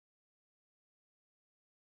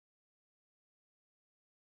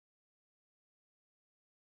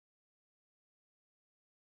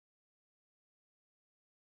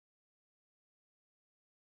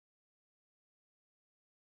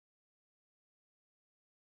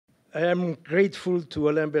I am grateful to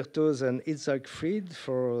Alain Berthoz and Itzhak Fried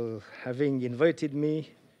for having invited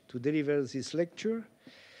me to deliver this lecture.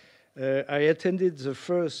 I attended the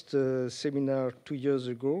first seminar 2 years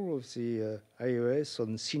ago of the IOS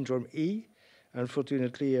on syndrome E.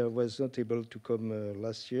 Unfortunately, I was not able to come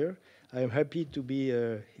last year. I am happy to be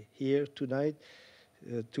here tonight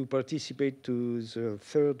to participate to the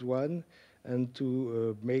third one and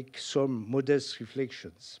to make some modest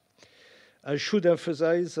reflections. I should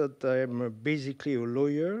emphasize that I am basically a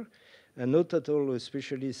lawyer and not at all a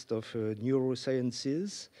specialist of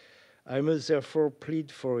neurosciences. I must therefore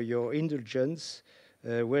plead for your indulgence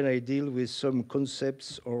when I deal with some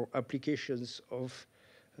concepts or applications of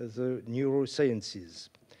the neurosciences.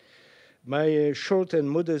 My short and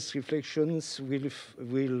modest reflections will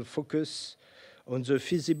focus on the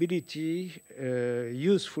feasibility,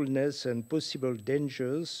 usefulness, and possible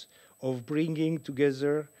dangers of bringing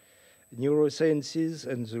together neurosciences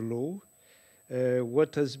and the law,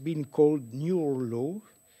 what has been called neurolaw,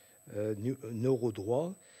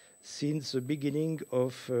 neurodroit, since the beginning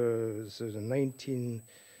of the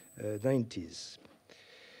 1990s.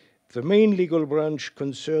 The main legal branch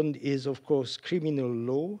concerned is, of course, criminal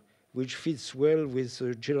law, which fits well with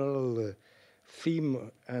the general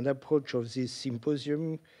theme and approach of this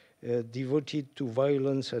symposium devoted to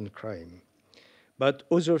violence and crime. But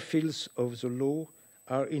other fields of the law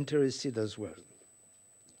are interested as well.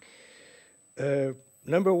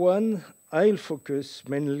 Number one, I'll focus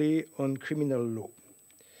mainly on criminal law.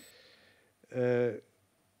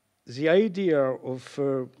 The idea of,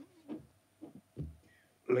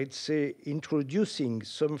 let's say, introducing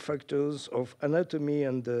some factors of anatomy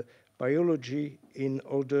and biology in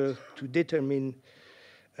order to determine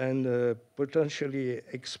and potentially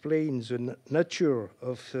explain the nature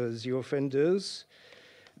of the offenders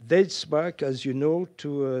dates back, as you know,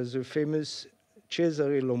 to the famous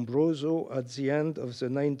Cesare Lombroso at the end of the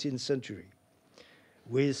 19th century,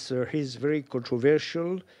 with his very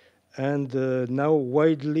controversial and now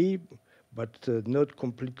widely, but not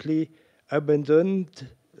completely, abandoned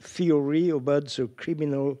theory about the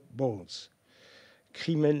criminal bonds,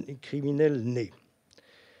 criminel né.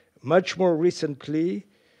 Much more recently,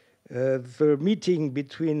 the meeting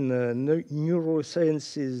between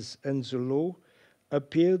neurosciences and the law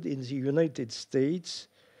appeared in the United States,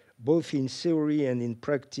 both in theory and in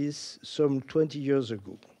practice, some 20 years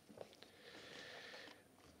ago.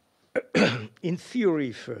 In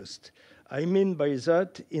theory first, I mean by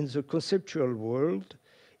that, in the conceptual world,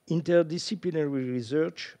 interdisciplinary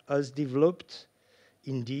research has developed,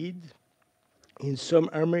 indeed, in some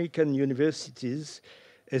American universities,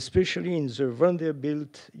 especially in the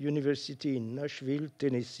Vanderbilt University in Nashville,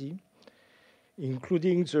 Tennessee,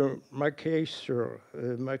 including the MacArthur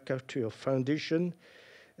Foundation,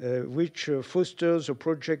 which fosters a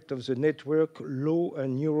project of the network Law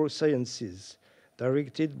and Neurosciences,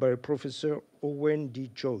 directed by Professor Owen D.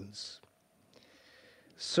 Jones.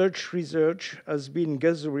 Such research has been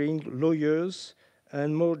gathering lawyers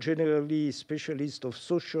and more generally specialists of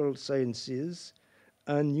social sciences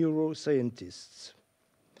and neuroscientists.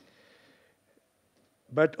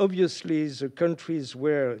 But obviously, the countries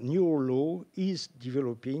where neurolaw is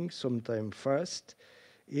developing, sometimes fast,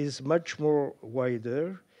 is much more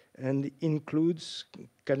wider and includes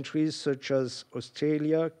countries such as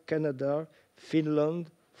Australia, Canada,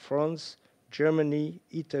 Finland, France, Germany,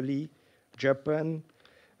 Italy, Japan,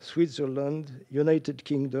 Switzerland, United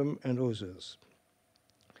Kingdom, and others.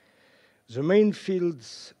 The main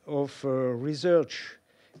fields of research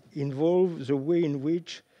involve the way in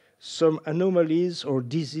which some anomalies or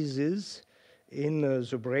diseases in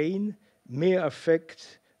the brain may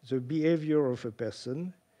affect the behavior of a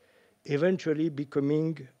person, eventually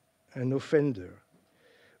becoming an offender,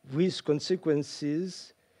 with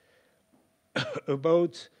consequences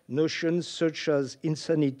about notions such as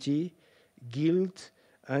insanity, guilt,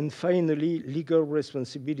 and finally, legal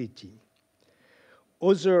responsibility.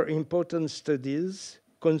 Other important studies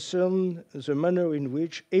concern the manner in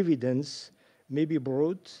which evidence may be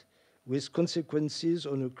brought with consequences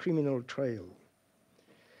on a criminal trial.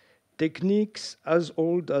 Techniques as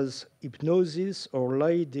old as hypnosis or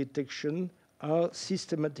lie detection are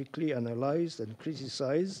systematically analyzed and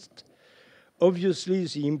criticized. Obviously,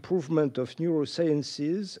 the improvement of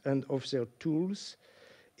neurosciences and of their tools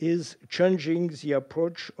is changing the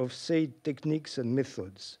approach of said techniques and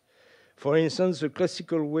methods. For instance, the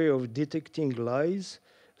classical way of detecting lies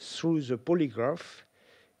through the polygraph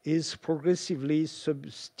is progressively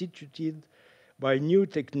substituted by new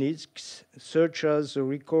techniques such as the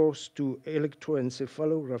recourse to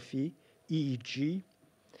electroencephalography, EEG,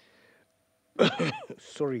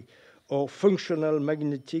 or functional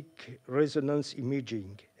magnetic resonance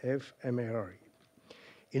imaging, fMRI.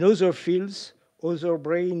 In other fields, other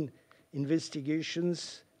brain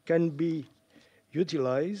investigations can be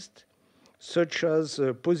utilized, such as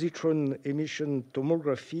positron emission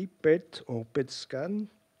tomography, PET or PET scan.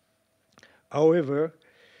 However,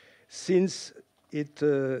 since if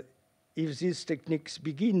these techniques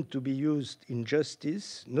begin to be used in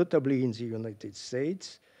justice, notably in the United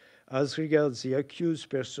States, as regards the accused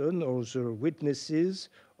person or the witnesses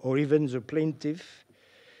or even the plaintiff,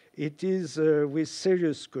 it is with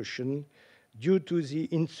serious caution due to the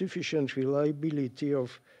insufficient reliability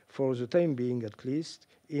of, for the time being at least,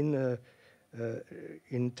 in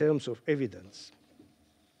terms of evidence.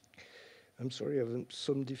 I'm sorry, I have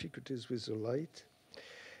some difficulties with the light.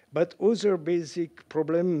 But other basic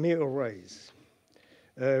problems may arise.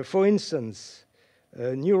 For instance,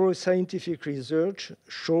 neuroscientific research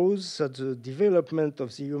shows that the development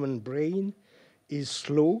of the human brain is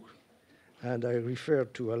slow, and I refer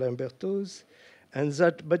to Alain Berthoz, and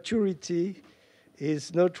that maturity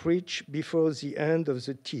is not reached before the end of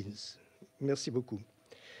the teens. Merci beaucoup.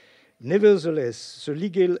 Nevertheless, the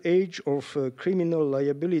legal age of criminal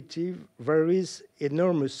liability varies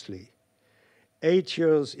enormously. 8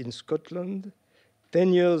 years in Scotland,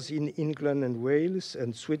 10 years in England and Wales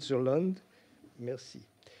and Switzerland, merci.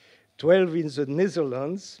 12 in the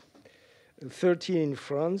Netherlands, 13 in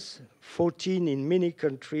France, 14 in many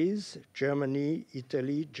countries, Germany,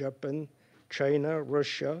 Italy, Japan, China,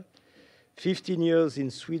 Russia, 15 years in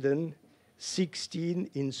Sweden, 16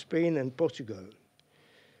 in Spain and Portugal.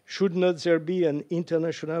 Should not there be an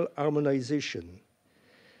international harmonization?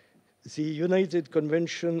 The United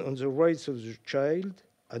Convention on the Rights of the Child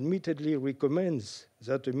admittedly recommends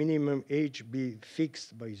that a minimum age be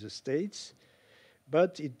fixed by the states,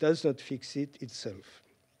 but it does not fix it itself.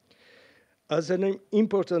 As an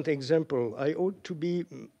important example, it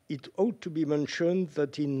ought to be mentioned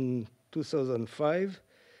that in 2005,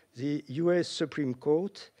 the US Supreme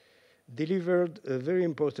Court delivered a very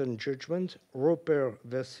important judgment, Roper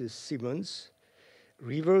versus Simmons,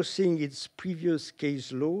 reversing its previous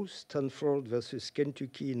case law, Stanford versus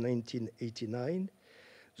Kentucky in 1989.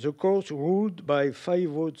 The court ruled by 5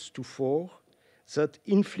 votes to 4 that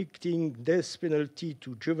inflicting death penalty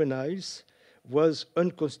to juveniles was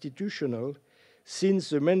unconstitutional, since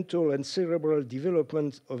the mental and cerebral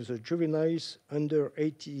development of the juveniles under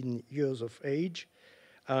 18 years of age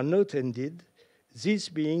are not ended, this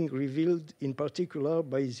being revealed in particular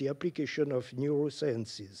by the application of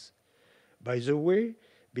neurosciences. By the way,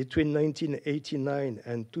 between 1989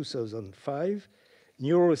 and 2005,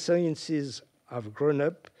 neurosciences have grown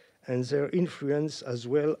up and their influence as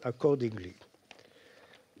well accordingly.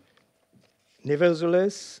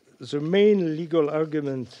 Nevertheless, the main legal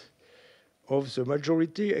argument of the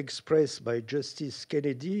majority expressed by Justice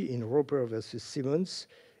Kennedy in Roper versus Simmons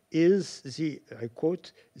is the, I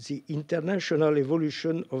quote, the international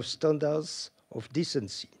evolution of standards of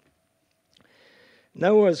decency.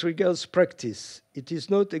 Now, as regards practice, it is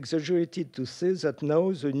not exaggerated to say that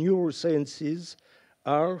now the neurosciences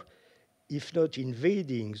are, if not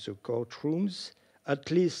invading the courtrooms,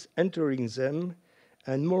 at least entering them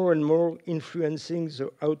and more influencing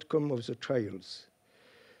the outcome of the trials.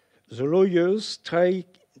 The lawyers try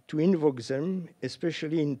to invoke them,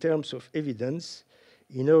 especially in terms of evidence,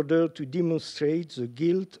 in order to demonstrate the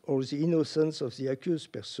guilt or the innocence of the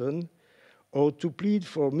accused person, or to plead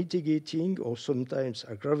for mitigating or sometimes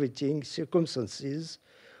aggravating circumstances,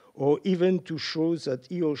 or even to show that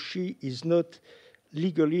he or she is not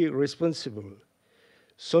legally responsible.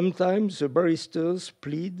 Sometimes the barristers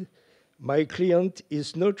plead, my client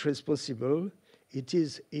is not responsible, it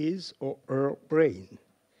is his or her brain.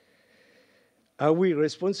 Are we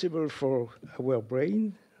responsible for our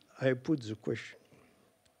brain? I put the question.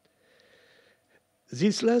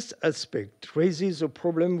 This last aspect raises a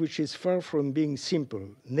problem which is far from being simple,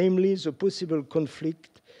 namely the possible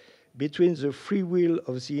conflict between the free will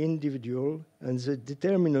of the individual and the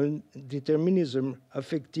determinism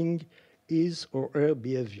affecting his or her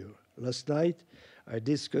behavior. Last night, I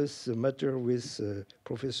discussed the matter with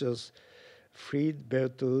Professors Fried,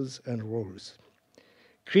 Berthoz, and Rawls.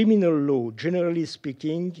 Criminal law, generally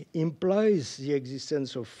speaking, implies the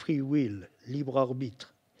existence of free will, libre arbitre,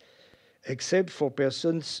 except for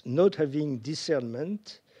persons not having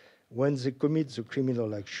discernment when they commit the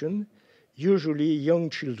criminal action, usually young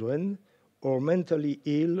children or mentally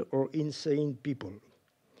ill or insane people.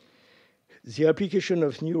 The application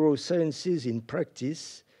of neurosciences in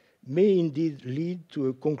practice may indeed lead to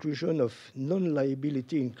a conclusion of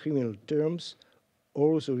non-liability in criminal terms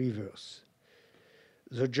or the reverse.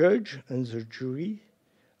 The judge and the jury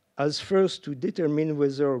as first to determine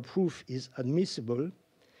whether a proof is admissible,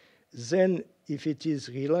 then if it is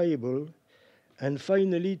reliable, and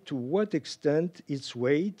finally to what extent its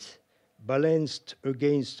weight, balanced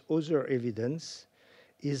against other evidence,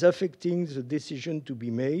 is affecting the decision to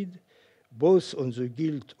be made, both on the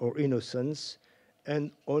guilt or innocence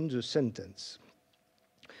and on the sentence.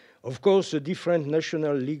 Of course, the different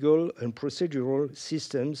national legal and procedural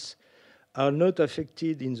systems are not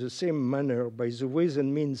affected in the same manner by the ways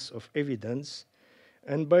and means of evidence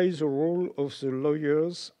and by the role of the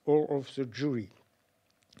lawyers or of the jury.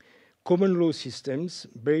 Common law systems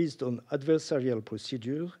based on adversarial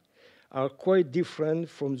procedure are quite different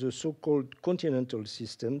from the so-called continental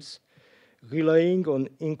systems relying on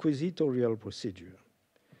inquisitorial procedure.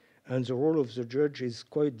 And the role of the judge is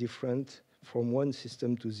quite different from one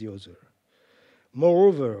system to the other.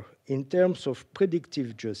 Moreover, in terms of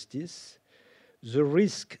predictive justice, the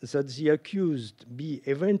risk that the accused be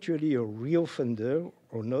eventually a reoffender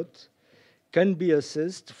or not can be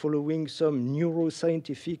assessed following some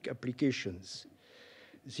neuroscientific applications.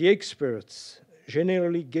 The experts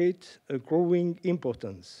generally get a growing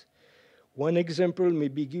importance. One example may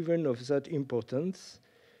be given of that importance,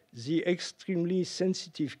 the extremely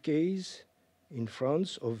sensitive case in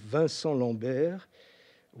France of Vincent Lambert,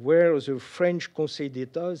 where the French Conseil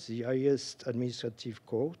d'État, the highest administrative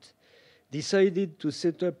court, decided to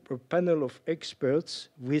set up a panel of experts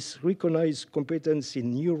with recognized competence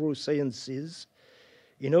in neurosciences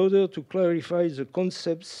in order to clarify the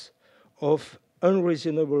concepts of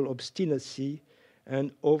unreasonable obstinacy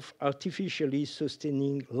and of artificially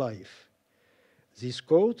sustaining life. This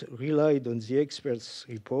court relied on the experts'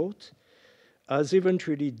 report, as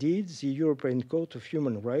eventually did the European Court of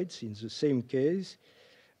Human Rights in the same case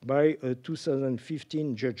by a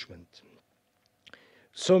 2015 judgment.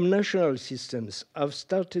 Some national systems have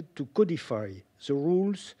started to codify the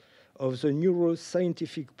rules of the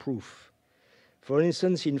neuroscientific proof. For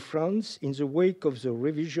instance, in France, in the wake of the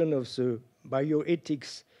revision of the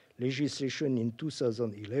bioethics legislation in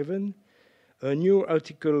 2011, a new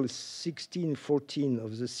Article 1614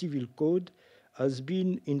 of the Civil Code has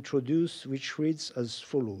been introduced, which reads as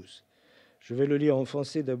follows. Je vais le lire en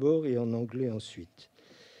français d'abord et en anglais ensuite.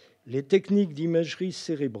 Les techniques d'imagerie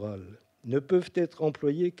cérébrale ne peuvent être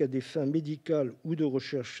employées qu'à des fins médicales ou de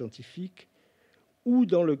recherche scientifique ou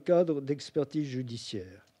dans le cadre d'expertise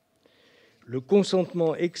judiciaire. Le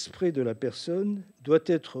consentement exprès de la personne doit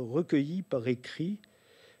être recueilli par écrit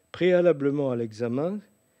préalablement à l'examen,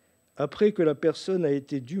 après que la personne a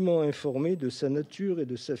été dûment informée de sa nature et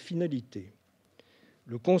de sa finalité.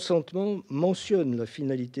 Le consentement mentionne la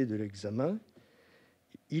finalité de l'examen.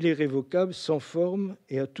 Il est révocable sans forme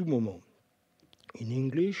et à tout moment. In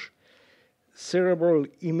English, cerebral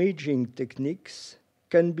imaging techniques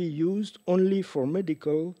can be used only for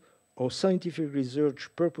medical or scientific research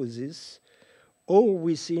purposes or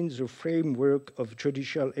within the framework of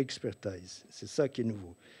judicial expertise. C'est ça qui est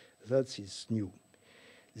nouveau. That is new.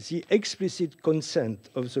 The explicit consent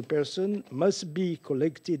of the person must be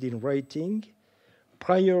collected in writing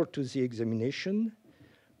prior to the examination,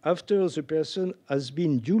 after the person has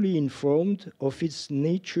been duly informed of its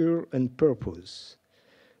nature and purpose.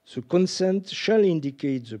 The consent shall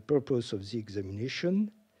indicate the purpose of the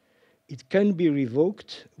examination. It can be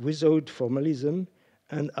revoked without formalism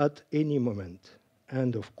and at any moment.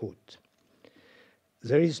 End of quote.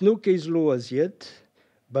 There is no case law as yet,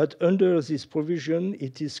 but under this provision,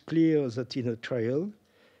 it is clear that in a trial,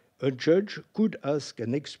 a judge could ask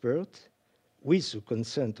an expert, with the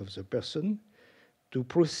consent of the person, to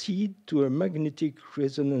proceed to a magnetic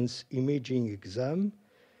resonance imaging exam,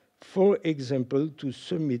 for example, to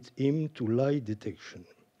submit him to lie detection.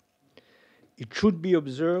 It should be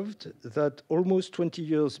observed that almost 20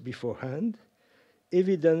 years beforehand,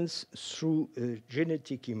 evidence through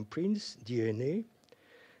genetic imprints, DNA,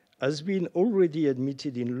 has been already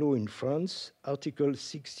admitted in law in France, Article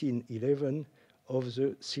 1611 of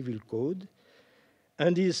the Civil Code,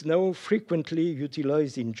 and is now frequently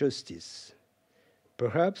utilized in justice.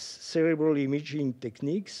 Perhaps cerebral imaging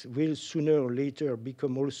techniques will sooner or later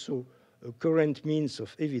become also a current means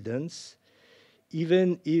of evidence,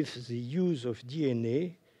 even if the use of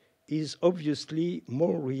DNA is obviously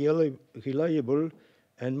more reliable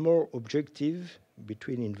and more objective,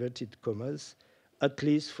 between inverted commas, at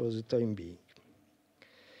least for the time being.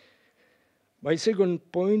 My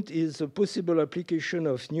second point is the possible application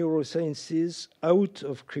of neurosciences out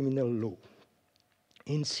of criminal law.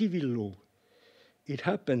 In civil law, it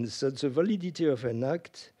happens that the validity of an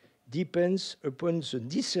act depends upon the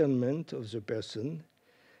discernment of the person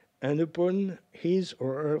and upon his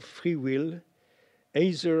or her free will,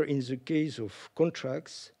 either in the case of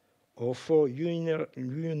contracts or for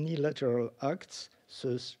unilateral acts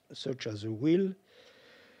such as a will.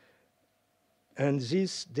 And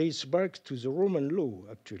this dates back to the Roman law,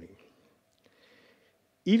 actually.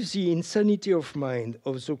 If the insanity of mind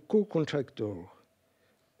of the co-contractor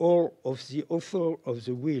or of the author of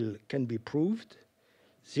the will can be proved,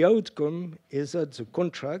 the outcome is that the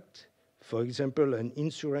contract, for example, an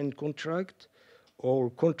insurance contract or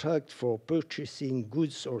a contract for purchasing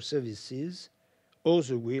goods or services, or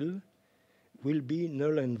the will be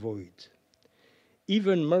null and void.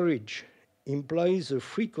 Even marriage implies the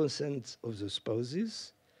free consent of the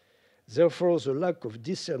spouses. Therefore, the lack of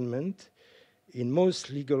discernment in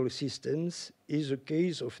most legal systems is a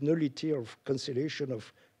case of nullity of cancellation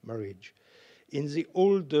of marriage. In the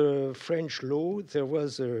old French law, there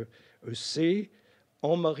was a say,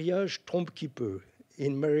 en mariage trompe qui peut.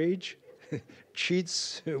 In marriage,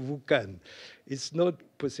 cheats who can. It's not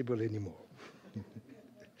possible anymore.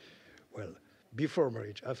 Well, before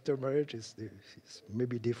marriage. After marriage, it's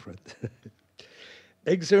maybe different.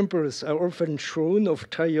 Examples are often shown of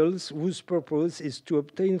trials whose purpose is to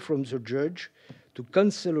obtain from the judge to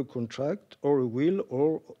cancel a contract or a will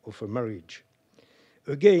or of a marriage.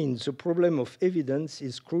 Again, the problem of evidence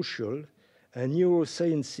is crucial, and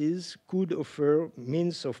neurosciences could offer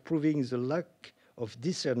means of proving the lack of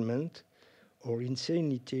discernment or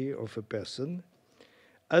insanity of a person,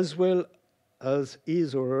 as well as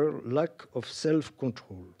his or her lack of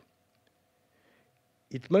self-control.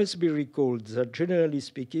 It must be recalled that, generally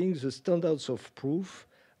speaking, the standards of proof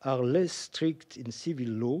are less strict in civil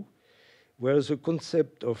law, where the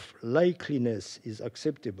concept of likeliness is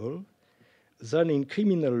acceptable, than in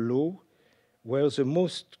criminal law, where the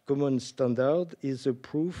most common standard is the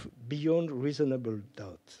proof beyond reasonable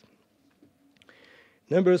doubt.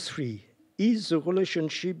 Number 3, is the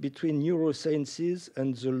relationship between neurosciences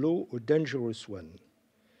and the law a dangerous one?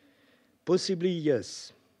 Possibly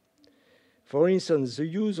yes. For instance, the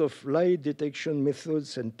use of lie detection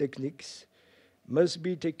methods and techniques must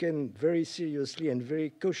be taken very seriously and very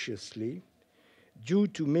cautiously due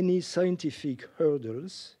to many scientific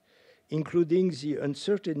hurdles, including the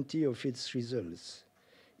uncertainty of its results.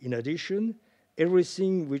 In addition,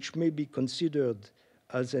 everything which may be considered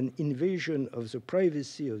as an invasion of the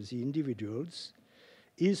privacy of the individuals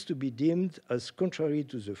is to be deemed as contrary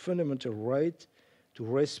to the fundamental right to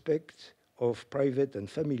respect of private and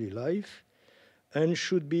family life, and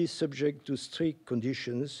should be subject to strict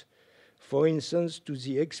conditions, for instance, to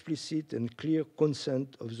the explicit and clear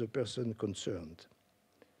consent of the person concerned.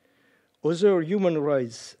 Other human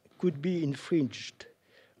rights could be infringed,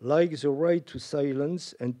 like the right to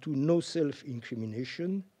silence and to no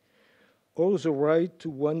self-incrimination, or the right to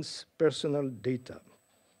one's personal data.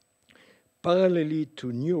 Parallelly to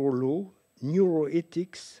neurolaw,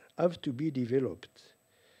 neuroethics have to be developed.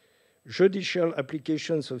 Judicial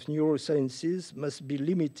applications of neurosciences must be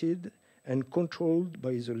limited and controlled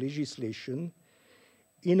by the legislation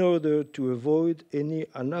in order to avoid any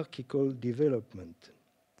anarchical development.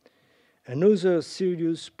 Another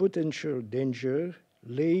serious potential danger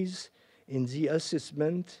lays in the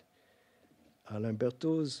assessment, Alain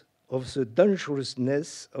Berthoz, of the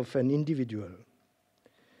dangerousness of an individual.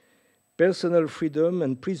 Personal freedom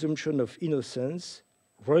and presumption of innocence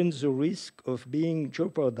run the risk of being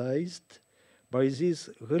jeopardized by this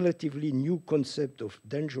relatively new concept of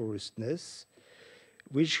dangerousness,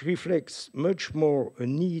 which reflects much more a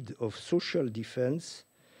need of social defense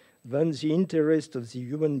than the interest of the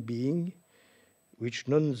human being, which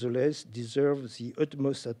nonetheless deserves the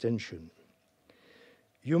utmost attention.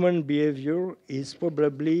 Human behavior is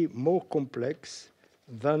probably more complex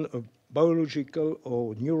than a biological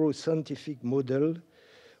or neuroscientific model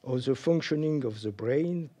of the functioning of the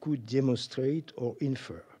brain could demonstrate or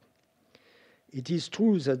infer. It is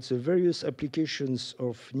true that the various applications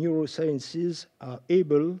of neurosciences are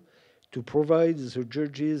able to provide the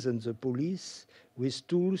judges and the police with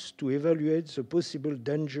tools to evaluate the possible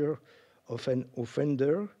danger of an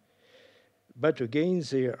offender, but again,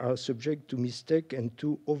 they are subject to mistake and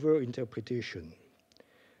to overinterpretation.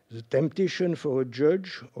 The temptation for a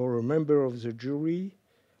judge or a member of the jury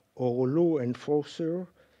or a law enforcer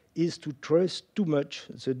is to trust too much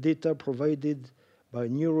the data provided by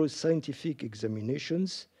neuroscientific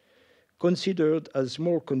examinations, considered as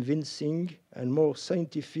more convincing and more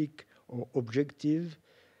scientific or objective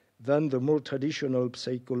than the more traditional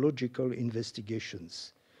psychological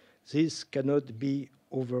investigations. This cannot be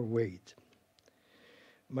overweighed.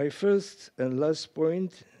 My first and last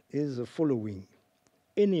point is the following.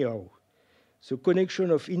 Anyhow, the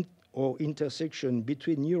connection of or intersection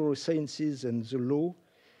between neurosciences and the law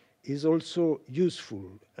is also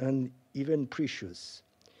useful and even precious.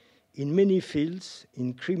 in many fields,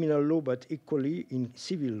 in criminal law, but equally in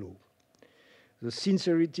civil law. The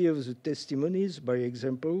sincerity of the testimonies, by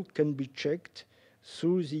example, can be checked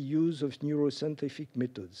through the use of neuroscientific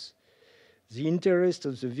methods. The interest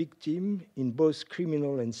of the victim in both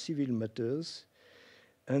criminal and civil matters,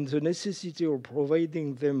 and the necessity of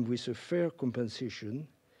providing them with a fair compensation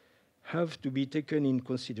have to be taken in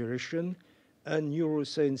consideration, and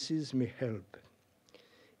neurosciences may help.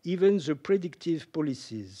 Even the predictive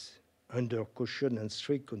policies, under caution and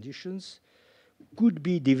strict conditions, could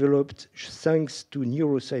be developed thanks to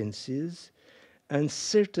neurosciences, and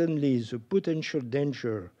certainly the potential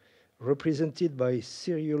danger represented by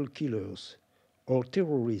serial killers or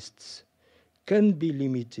terrorists can be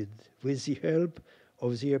limited with the help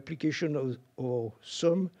of the application of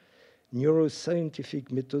some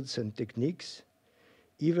neuroscientific methods and techniques,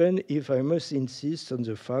 even if I must insist on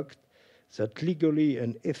the fact that legally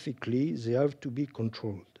and ethically they have to be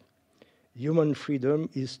controlled. Human freedom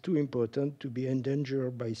is too important to be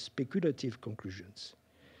endangered by speculative conclusions.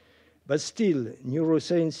 But still,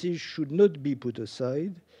 neurosciences should not be put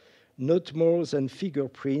aside, not more than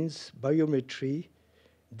fingerprints, biometry,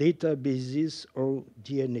 databases, or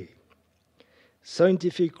DNA.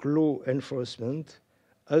 Scientific law enforcement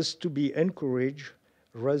has to be encouraged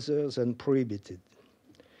rather than prohibited.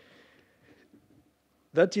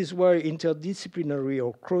 That is why interdisciplinary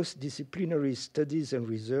or cross-disciplinary studies and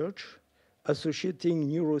research, associating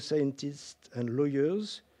neuroscientists and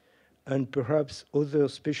lawyers, and perhaps other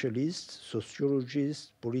specialists,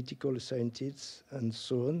 sociologists, political scientists, and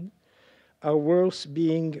so on, are worth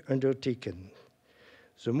being undertaken.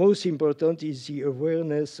 The most important is the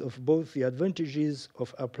awareness of both the advantages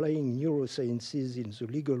of applying neurosciences in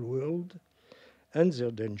the legal world and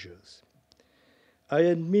their dangers. I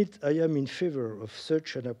admit I am in favor of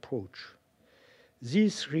such an approach.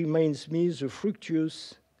 This reminds me the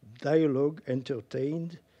fructuous dialogue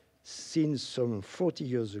entertained since some 40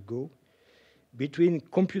 years ago between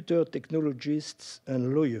computer technologists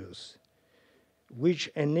and lawyers, which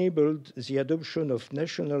enabled the adoption of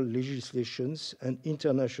national legislations and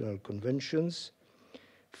international conventions,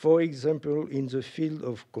 for example, in the field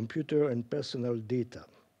of computer and personal data.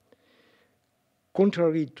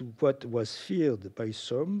 Contrary to what was feared by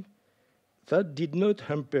some, that did not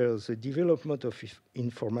hamper the development of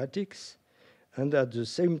informatics, and at the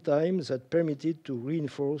same time that permitted to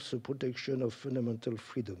reinforce the protection of fundamental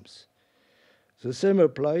freedoms. The same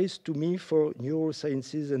applies to me for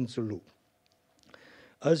neurosciences and the law.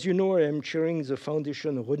 As you know, I am chairing the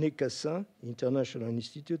Foundation René Cassin, International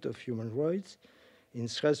Institute of Human Rights, in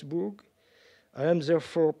Strasbourg. I am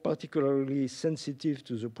therefore particularly sensitive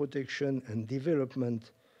to the protection and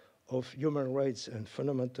development of human rights and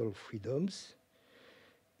fundamental freedoms.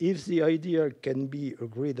 If the idea can be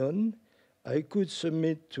agreed on, I could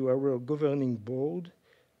submit to our governing board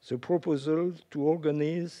the proposal to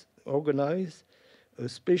organize a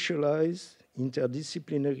specialized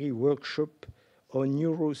interdisciplinary workshop on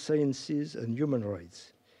neurosciences and human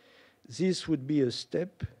rights. This would be a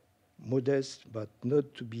step, modest but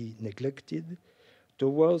not to be neglected,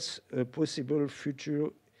 towards a possible future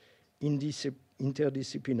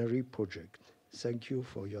interdisciplinary project. Thank you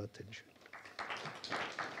for your attention.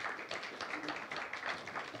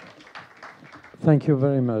 Thank you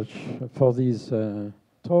very much for this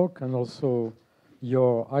talk and also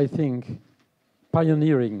your, I think,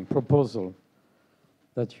 pioneering proposal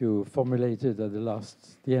that you formulated at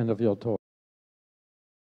the end of your talk.